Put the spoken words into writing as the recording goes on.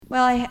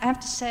Well, I have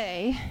to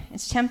say,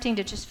 it's tempting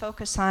to just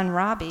focus on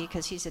Robbie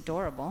because he's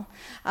adorable,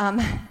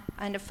 and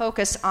to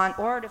focus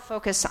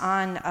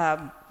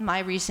on my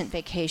recent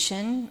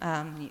vacation.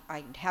 I'm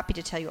happy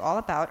to tell you all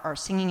about our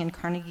singing in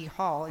Carnegie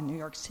Hall in New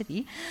York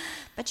City,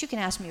 but you can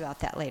ask me about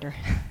that later.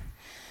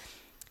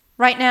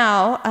 Right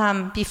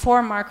now,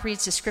 before Mark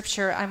reads the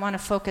scripture, I want to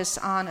focus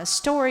on a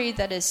story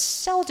that is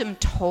seldom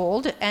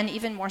told and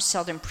even more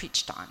seldom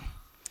preached on.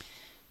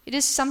 It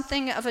is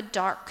something of a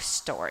dark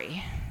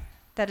story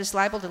that is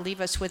liable to leave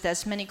us with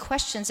as many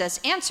questions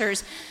as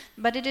answers,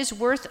 but it is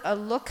worth a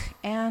look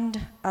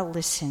and a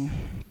listen.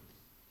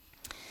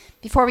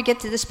 Before we get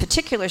to this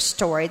particular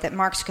story that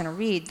Mark's going to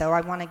read, though, I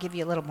want to give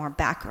you a little more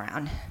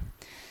background.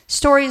 The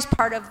story is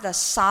part of the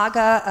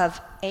saga of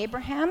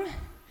Abraham,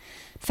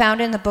 found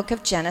in the book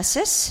of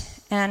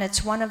Genesis, and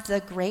it's one of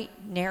the great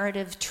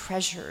narrative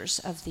treasures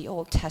of the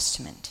Old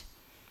Testament.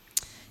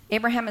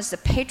 Abraham is the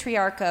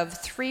patriarch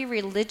of three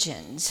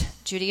religions: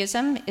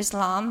 Judaism,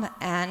 Islam,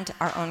 and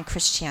our own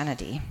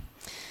Christianity.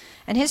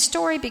 And his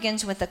story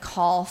begins with a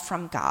call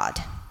from God,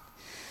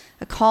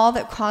 a call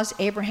that caused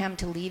Abraham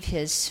to leave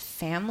his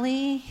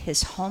family,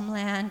 his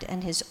homeland,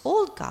 and his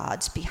old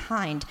gods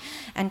behind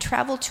and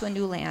travel to a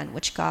new land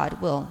which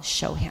God will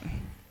show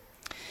him.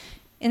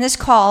 In this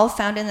call,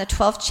 found in the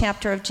 12th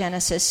chapter of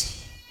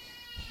Genesis,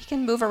 he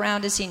can move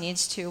around as he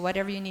needs to.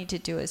 Whatever you need to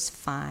do is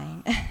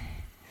fine.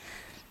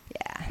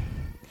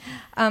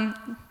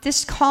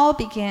 This call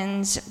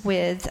begins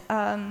with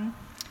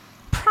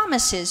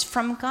promises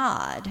from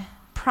God,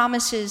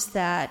 promises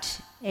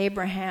that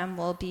Abraham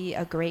will be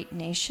a great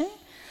nation,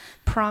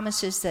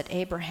 promises that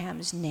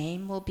Abraham's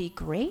name will be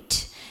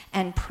great,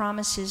 and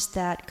promises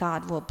that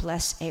God will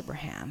bless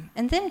Abraham.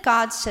 And then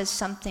God says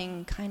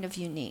something kind of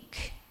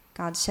unique.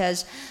 God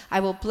says, I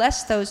will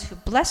bless those who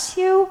bless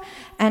you,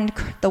 and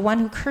the one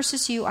who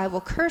curses you I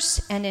will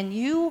curse, and in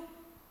you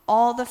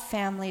all the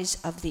families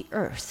of the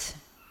earth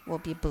will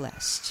be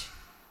blessed.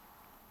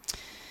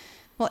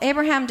 Well,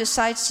 Abraham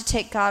decides to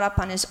take God up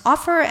on his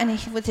offer, and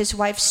with his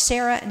wife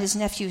Sarah and his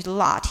nephew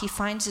Lot, he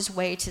finds his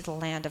way to the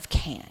land of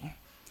Canaan.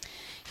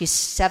 He's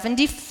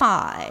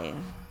 75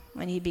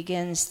 when he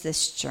begins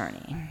this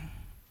journey.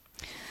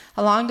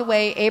 Along the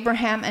way,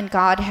 Abraham and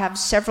God have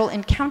several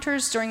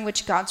encounters during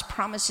which God's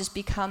promises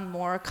become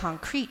more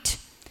concrete.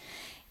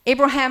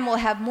 Abraham will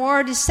have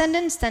more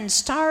descendants than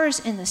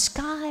stars in the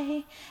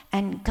sky,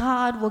 and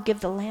God will give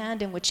the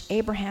land in which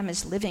Abraham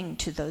is living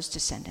to those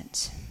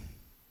descendants.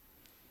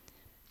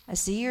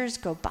 As the years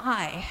go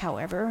by,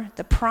 however,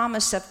 the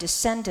promise of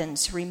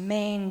descendants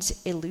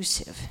remains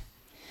elusive.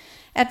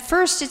 At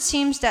first, it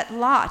seems that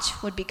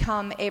Lot would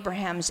become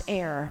Abraham's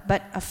heir,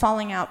 but a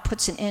falling out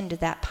puts an end to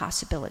that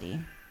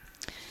possibility.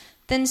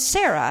 Then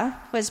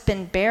Sarah, who has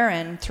been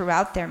barren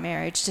throughout their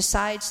marriage,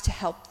 decides to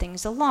help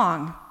things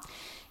along.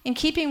 In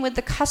keeping with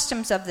the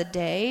customs of the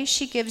day,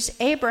 she gives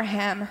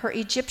Abraham her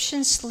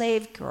Egyptian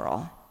slave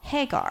girl,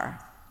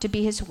 Hagar, to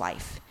be his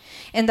wife,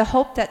 in the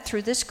hope that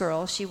through this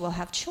girl she will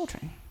have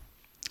children.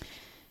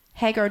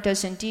 Hagar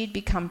does indeed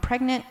become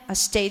pregnant, a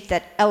state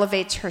that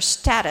elevates her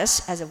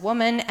status as a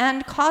woman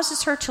and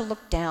causes her to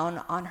look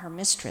down on her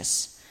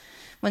mistress.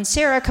 When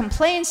Sarah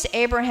complains to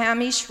Abraham,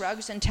 he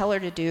shrugs and tells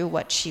her to do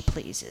what she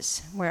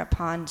pleases,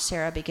 whereupon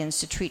Sarah begins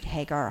to treat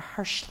Hagar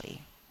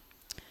harshly.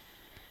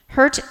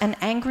 Hurt and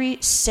angry,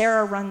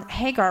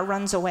 Hagar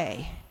runs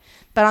away.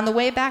 But on the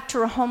way back to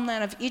her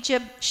homeland of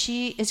Egypt,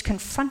 she is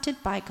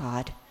confronted by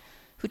God,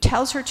 who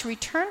tells her to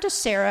return to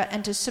Sarah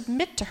and to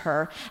submit to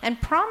her,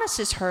 and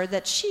promises her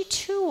that she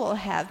too will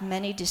have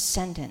many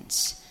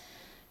descendants.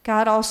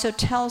 God also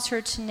tells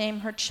her to name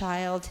her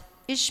child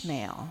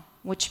Ishmael,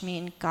 which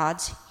means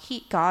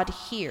God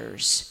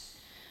hears.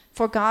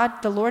 For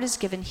God, the Lord, has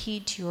given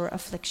heed to your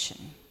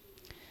affliction.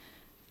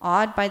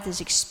 Awed by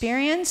this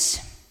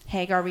experience,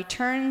 Hagar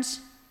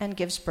returns and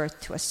gives birth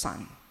to a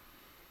son.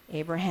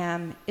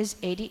 Abraham is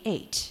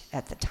 88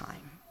 at the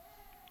time.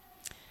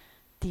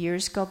 The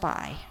years go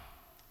by,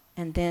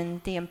 and then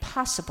the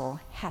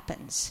impossible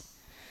happens.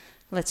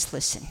 Let's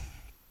listen.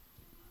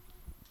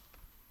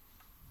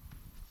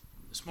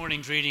 This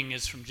morning's reading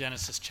is from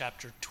Genesis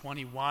chapter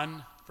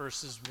 21,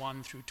 verses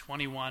 1 through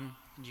 21,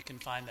 and you can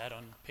find that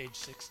on page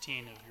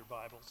 16 of your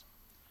Bibles.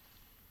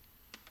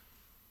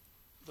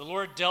 The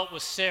Lord dealt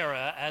with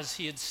Sarah as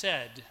he had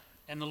said,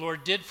 and the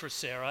Lord did for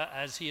Sarah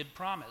as he had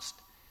promised.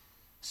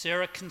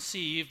 Sarah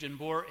conceived and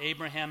bore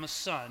Abraham a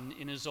son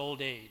in his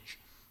old age,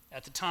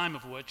 at the time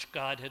of which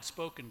God had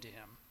spoken to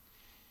him.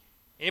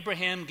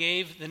 Abraham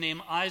gave the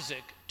name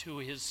Isaac to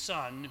his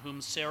son,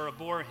 whom Sarah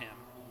bore him.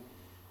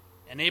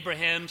 And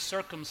Abraham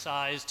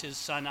circumcised his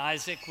son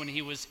Isaac when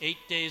he was 8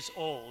 days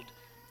old,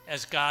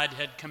 as God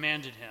had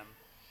commanded him.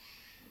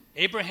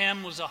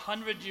 Abraham was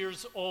 100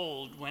 years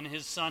old when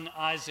his son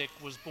Isaac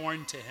was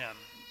born to him.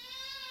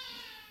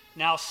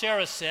 Now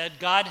Sarah said,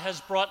 God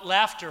has brought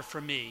laughter for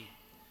me.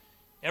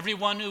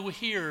 Everyone who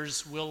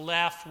hears will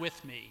laugh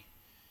with me.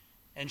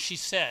 And she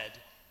said,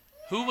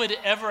 who would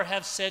ever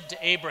have said to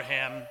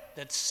Abraham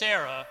that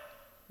Sarah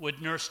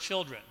would nurse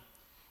children?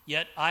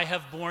 Yet I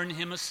have borne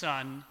him a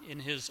son in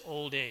his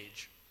old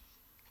age.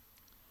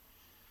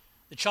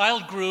 The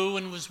child grew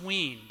and was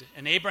weaned,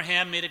 and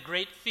Abraham made a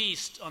great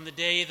feast on the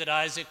day that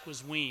Isaac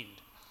was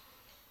weaned.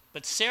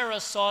 But Sarah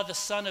saw the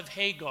son of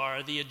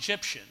Hagar, the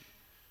Egyptian,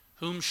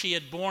 whom she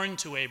had borne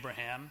to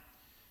Abraham,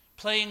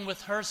 playing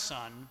with her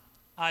son,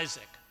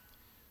 Isaac.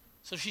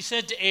 So she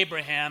said to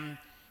Abraham,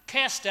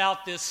 "Cast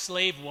out this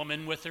slave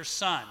woman with her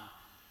son,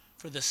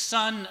 for the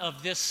son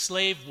of this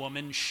slave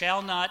woman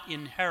shall not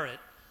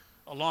inherit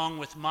along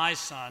with my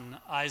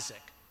son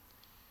Isaac."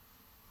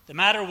 The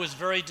matter was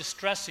very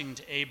distressing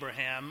to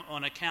Abraham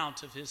on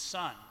account of his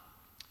son.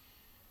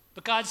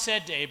 But God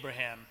said to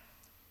Abraham,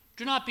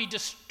 "Do not be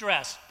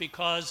distressed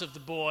because of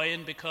the boy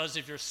and because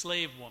of your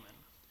slave woman.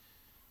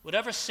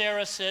 Whatever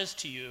Sarah says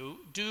to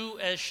you, do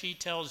as she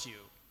tells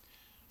you,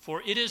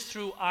 for it is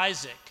through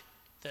Isaac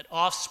that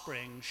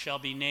offspring shall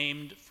be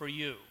named for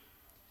you.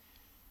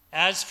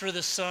 As for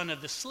the son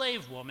of the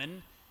slave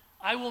woman,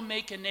 I will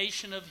make a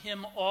nation of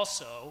him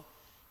also,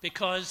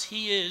 because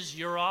he is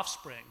your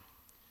offspring."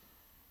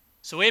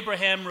 So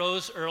Abraham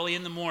rose early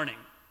in the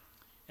morning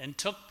and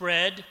took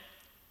bread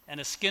and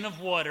a skin of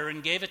water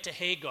and gave it to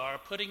Hagar,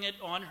 putting it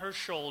on her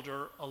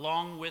shoulder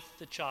along with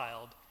the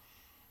child,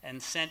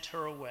 and sent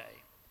her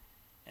away.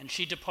 And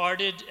she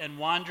departed and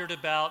wandered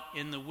about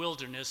in the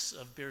wilderness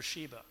of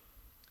Beersheba.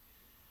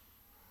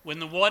 When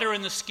the water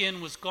in the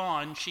skin was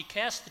gone, she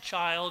cast the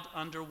child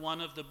under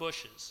one of the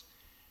bushes.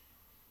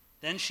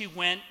 Then she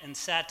went and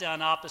sat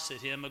down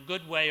opposite him, a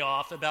good way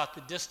off, about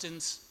the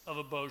distance of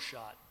a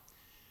bowshot.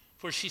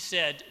 For she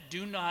said,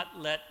 "Do not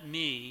let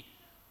me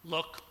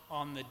look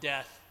on the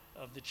death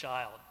of the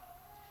child."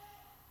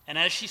 And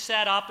as she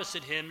sat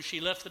opposite him,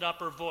 she lifted up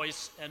her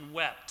voice and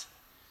wept.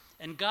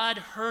 And God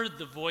heard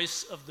the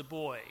voice of the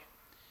boy.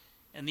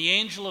 And the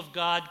angel of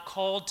God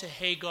called to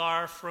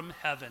Hagar from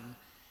heaven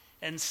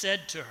and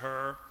said to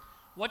her,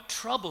 "What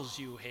troubles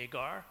you,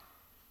 Hagar?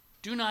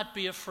 Do not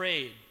be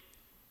afraid,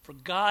 for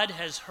God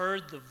has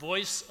heard the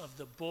voice of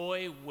the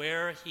boy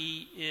where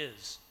he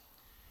is.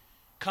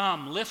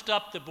 Come, lift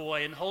up the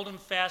boy and hold him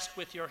fast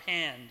with your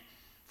hand,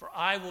 for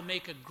I will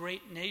make a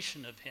great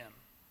nation of him."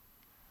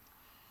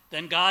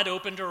 Then God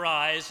opened her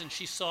eyes, and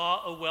she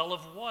saw a well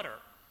of water.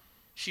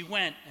 She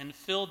went and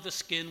filled the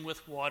skin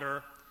with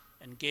water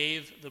and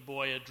gave the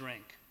boy a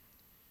drink.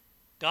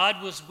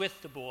 God was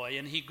with the boy,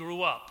 and he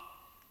grew up.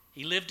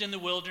 He lived in the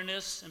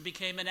wilderness and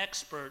became an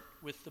expert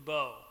with the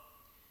bow.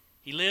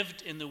 He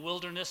lived in the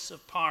wilderness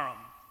of Paran,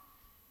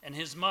 and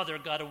his mother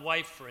got a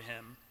wife for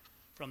him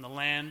from the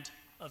land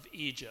of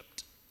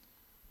Egypt.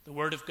 The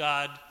word of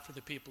God for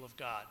the people of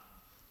God.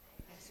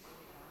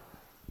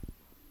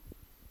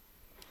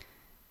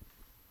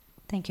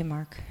 Thank you,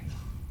 Mark.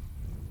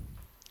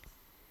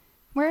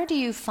 Where do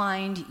you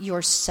find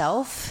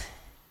yourself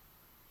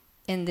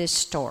in this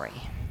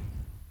story?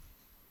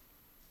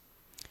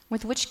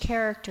 With which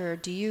character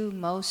do you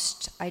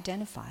most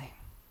identify?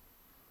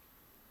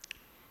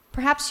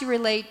 Perhaps you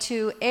relate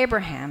to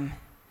Abraham,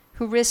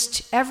 who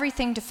risked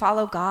everything to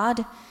follow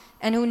God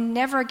and who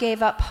never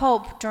gave up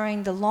hope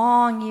during the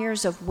long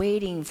years of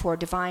waiting for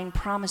divine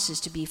promises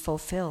to be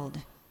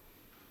fulfilled.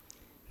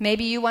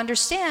 Maybe you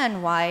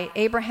understand why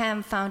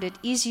Abraham found it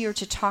easier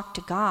to talk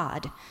to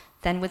God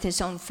than with his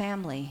own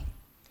family,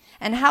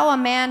 and how a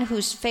man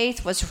whose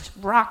faith was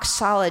rock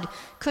solid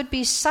could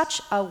be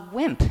such a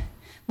wimp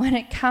when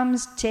it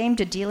came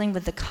to dealing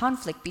with the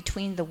conflict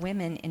between the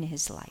women in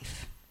his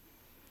life.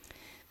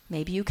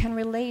 Maybe you can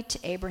relate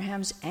to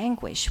Abraham's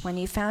anguish when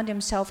he found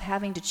himself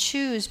having to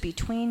choose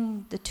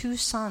between the two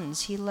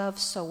sons he loved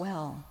so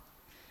well.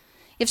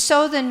 If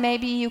so, then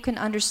maybe you can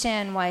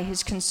understand why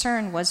his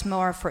concern was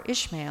more for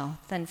Ishmael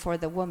than for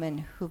the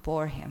woman who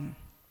bore him.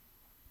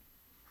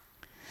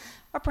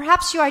 Or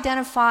perhaps you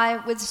identify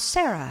with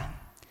Sarah,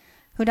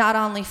 who not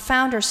only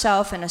found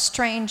herself in a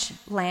strange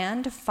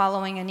land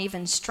following an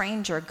even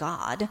stranger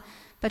God,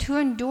 but who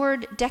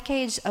endured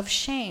decades of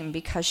shame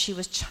because she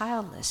was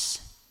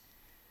childless.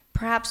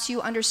 Perhaps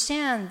you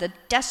understand the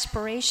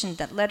desperation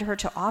that led her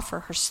to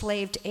offer her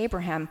slave to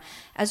Abraham,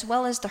 as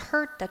well as the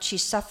hurt that she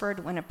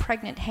suffered when a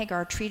pregnant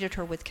Hagar treated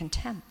her with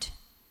contempt.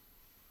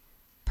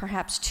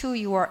 Perhaps, too,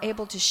 you are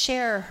able to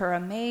share her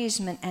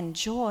amazement and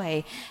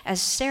joy as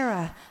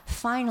Sarah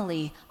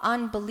finally,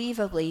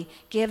 unbelievably,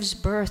 gives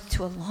birth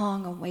to a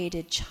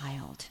long-awaited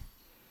child.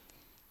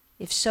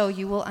 If so,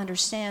 you will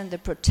understand the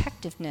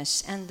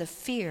protectiveness and the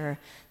fear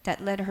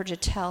that led her to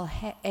tell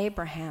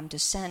Abraham to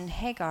send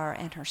Hagar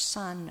and her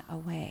son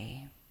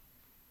away.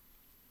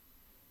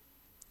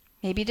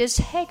 Maybe it is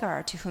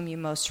Hagar to whom you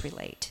most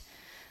relate,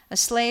 a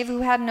slave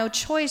who had no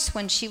choice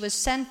when she was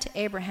sent to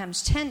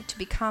Abraham's tent to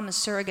become a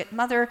surrogate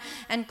mother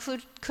and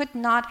could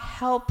not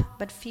help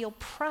but feel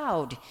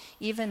proud,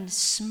 even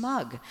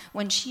smug,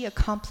 when she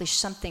accomplished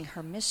something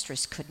her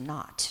mistress could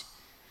not.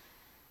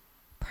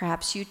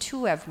 Perhaps you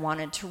too have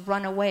wanted to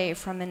run away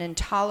from an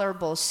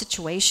intolerable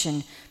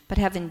situation, but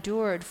have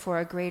endured for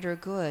a greater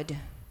good.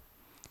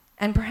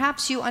 And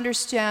perhaps you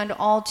understand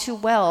all too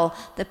well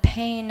the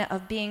pain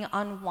of being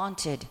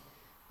unwanted,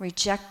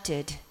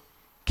 rejected,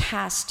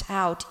 cast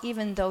out,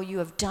 even though you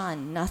have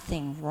done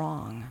nothing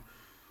wrong.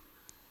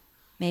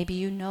 Maybe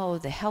you know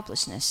the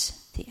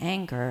helplessness, the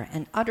anger,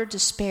 and utter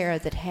despair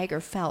that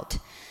Hagar felt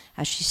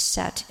as she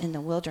sat in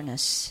the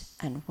wilderness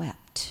and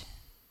wept.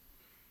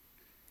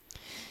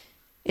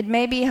 It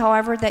may be,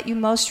 however, that you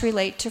most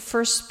relate to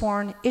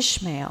firstborn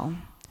Ishmael,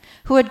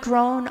 who had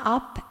grown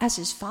up as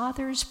his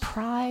father's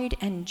pride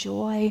and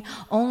joy,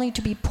 only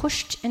to be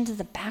pushed into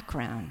the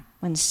background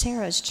when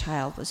Sarah's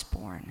child was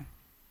born.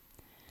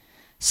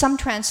 Some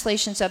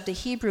translations of the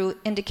Hebrew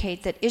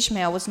indicate that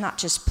Ishmael was not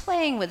just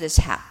playing with his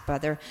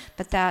half-brother,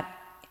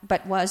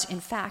 but was in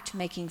fact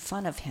making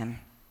fun of him.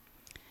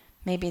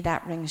 Maybe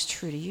that rings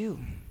true to you.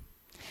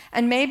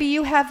 And maybe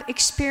you have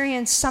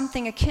experienced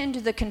something akin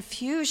to the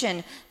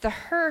confusion, the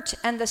hurt,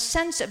 and the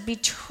sense of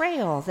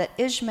betrayal that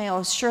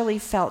Ishmael surely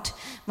felt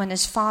when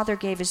his father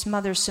gave his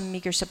mother some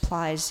meager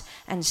supplies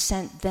and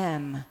sent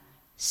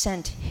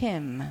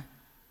him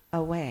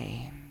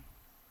away.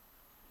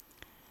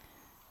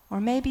 Or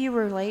maybe you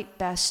relate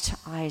best to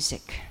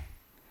Isaac,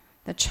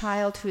 the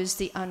child who is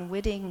the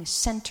unwitting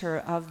center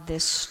of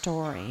this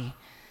story,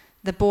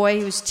 the boy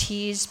who's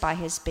teased by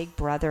his big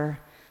brother,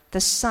 the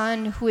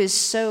son who is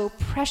so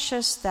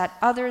precious that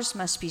others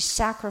must be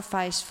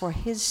sacrificed for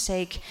his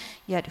sake,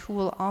 yet who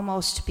will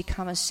almost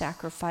become a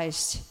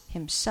sacrifice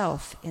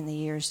himself in the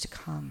years to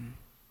come.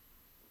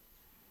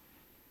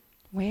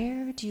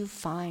 Where do you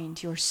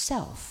find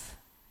yourself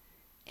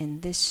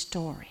in this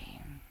story?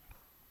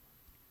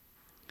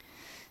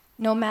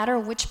 No matter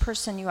which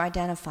person you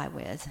identify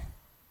with,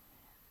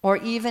 or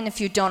even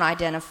if you don't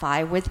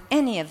identify with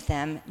any of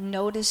them,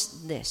 notice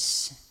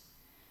this.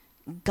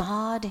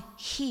 God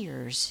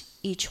hears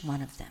each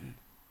one of them.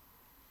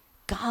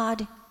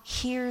 God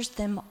hears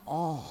them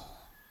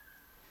all.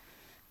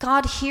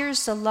 God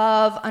hears the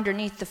love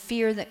underneath the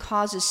fear that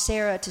causes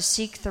Sarah to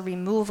seek the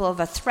removal of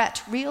a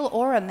threat, real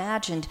or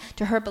imagined,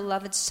 to her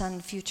beloved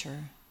son's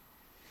future.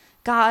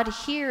 God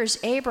hears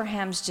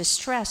Abraham's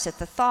distress at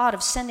the thought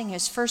of sending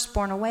his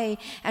firstborn away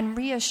and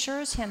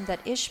reassures him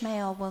that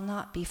Ishmael will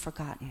not be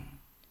forgotten.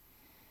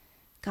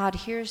 God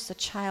hears the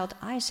child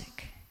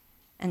Isaac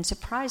and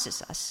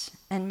surprises us,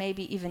 and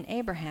maybe even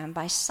Abraham,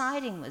 by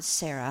siding with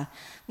Sarah,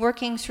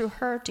 working through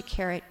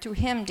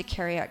him to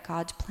carry out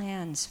God's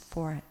plans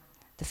for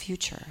the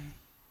future.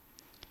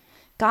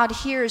 God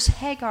hears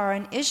Hagar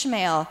and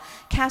Ishmael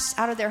cast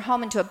out of their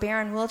home into a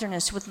barren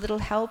wilderness with little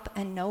help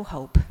and no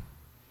hope.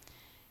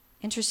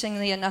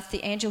 Interestingly enough,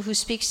 the angel who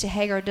speaks to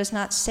Hagar does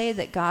not say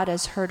that God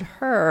has heard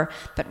her,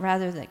 but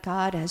rather that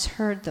God has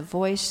heard the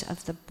voice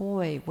of the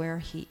boy where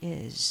he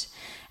is,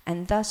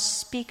 and thus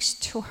speaks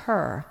to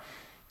her,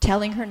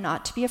 telling her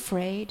not to be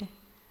afraid,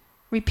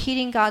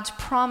 repeating God's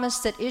promise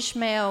that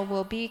Ishmael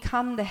will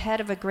become the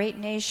head of a great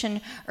nation,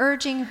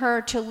 urging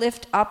her to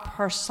lift up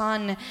her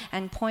son,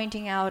 and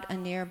pointing out a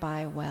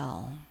nearby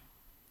well.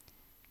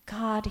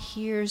 God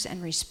hears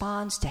and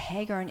responds to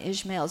Hagar and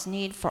Ishmael's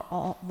need for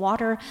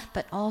water,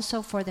 but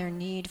also for their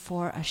need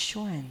for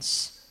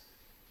assurance.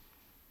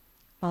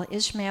 While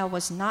Ishmael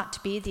was not to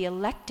be the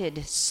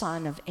elected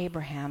son of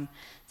Abraham,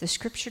 the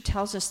scripture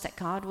tells us that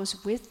God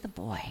was with the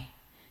boy,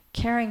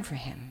 caring for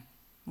him,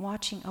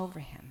 watching over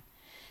him.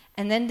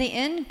 And then in the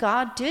end,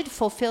 God did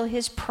fulfill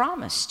his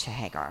promise to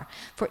Hagar,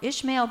 for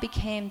Ishmael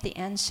became the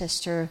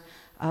ancestor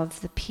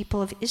of the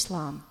people of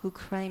Islam, who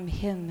claim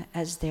him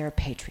as their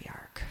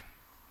patriarch.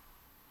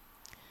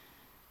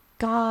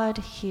 God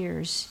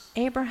hears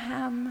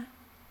Abraham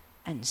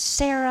and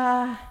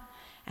Sarah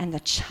and the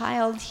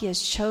child he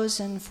has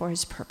chosen for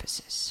his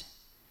purposes.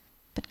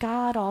 But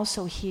God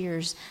also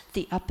hears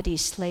the uppity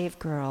slave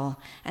girl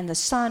and the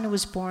son who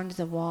was born to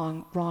the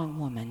wrong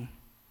woman.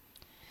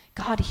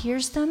 God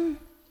hears them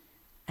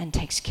and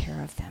takes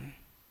care of them.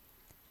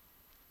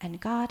 And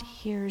God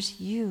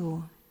hears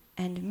you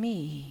and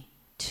me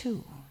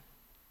too.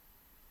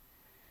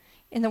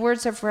 In the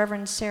words of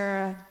Reverend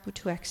Sarah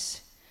Butuex,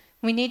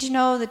 we need to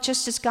know that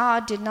just as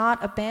God did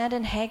not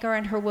abandon Hagar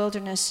in her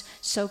wilderness,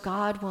 so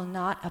God will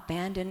not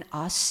abandon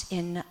us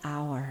in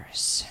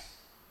ours.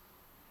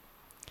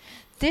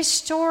 This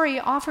story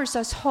offers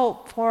us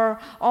hope for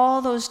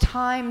all those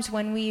times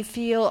when we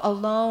feel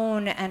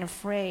alone and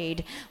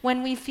afraid,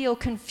 when we feel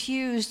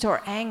confused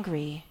or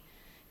angry.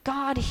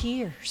 God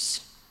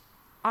hears.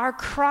 Our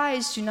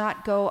cries do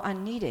not go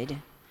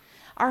unneeded.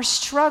 Our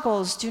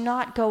struggles do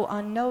not go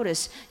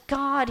unnoticed.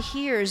 God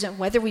hears, and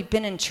whether we've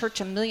been in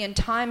church 1,000,000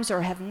 times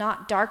or have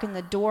not darkened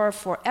the door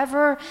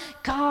forever,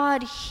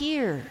 God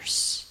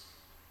hears.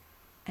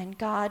 And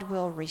God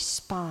will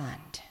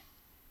respond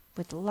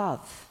with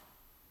love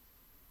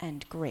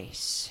and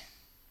grace.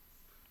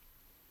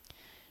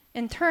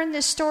 In turn,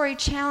 this story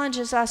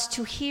challenges us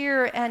to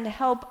hear and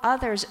help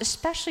others,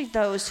 especially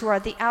those who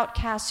are the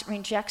outcasts and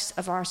rejects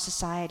of our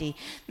society,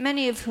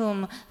 many of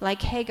whom,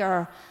 like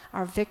Hagar,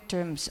 are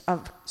victims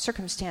of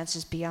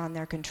circumstances beyond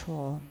their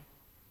control.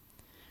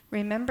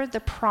 Remember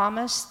the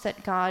promise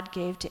that God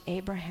gave to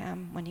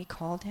Abraham when he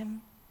called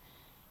him?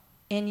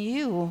 In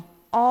you,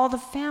 all the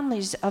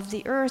families of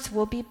the earth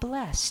will be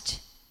blessed.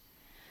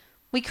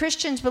 We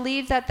Christians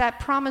believe that that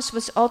promise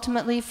was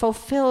ultimately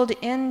fulfilled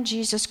in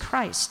Jesus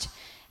Christ,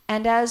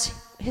 And as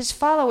his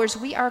followers,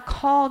 we are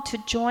called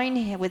to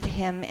join with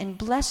him in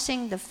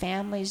blessing the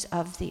families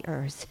of the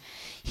earth,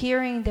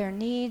 hearing their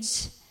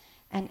needs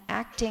and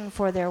acting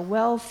for their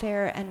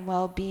welfare and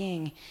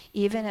well-being,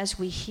 even as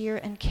we hear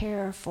and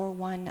care for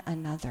one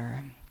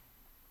another.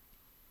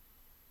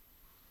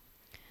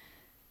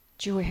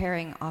 Drew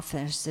Herring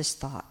offers this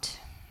thought.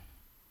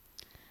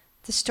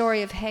 The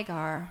story of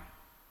Hagar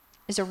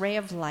is a ray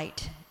of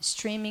light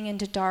streaming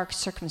into dark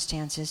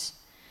circumstances,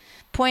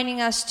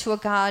 pointing us to a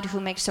God who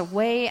makes a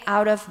way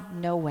out of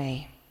no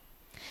way,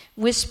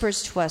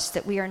 whispers to us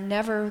that we are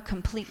never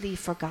completely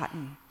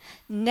forgotten,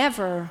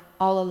 never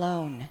all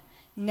alone,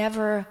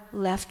 never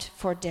left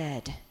for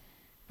dead,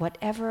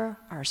 whatever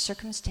our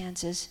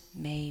circumstances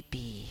may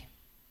be.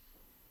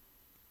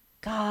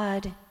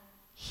 God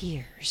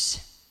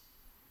hears.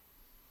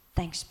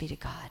 Thanks be to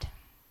God.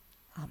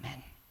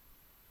 Amen.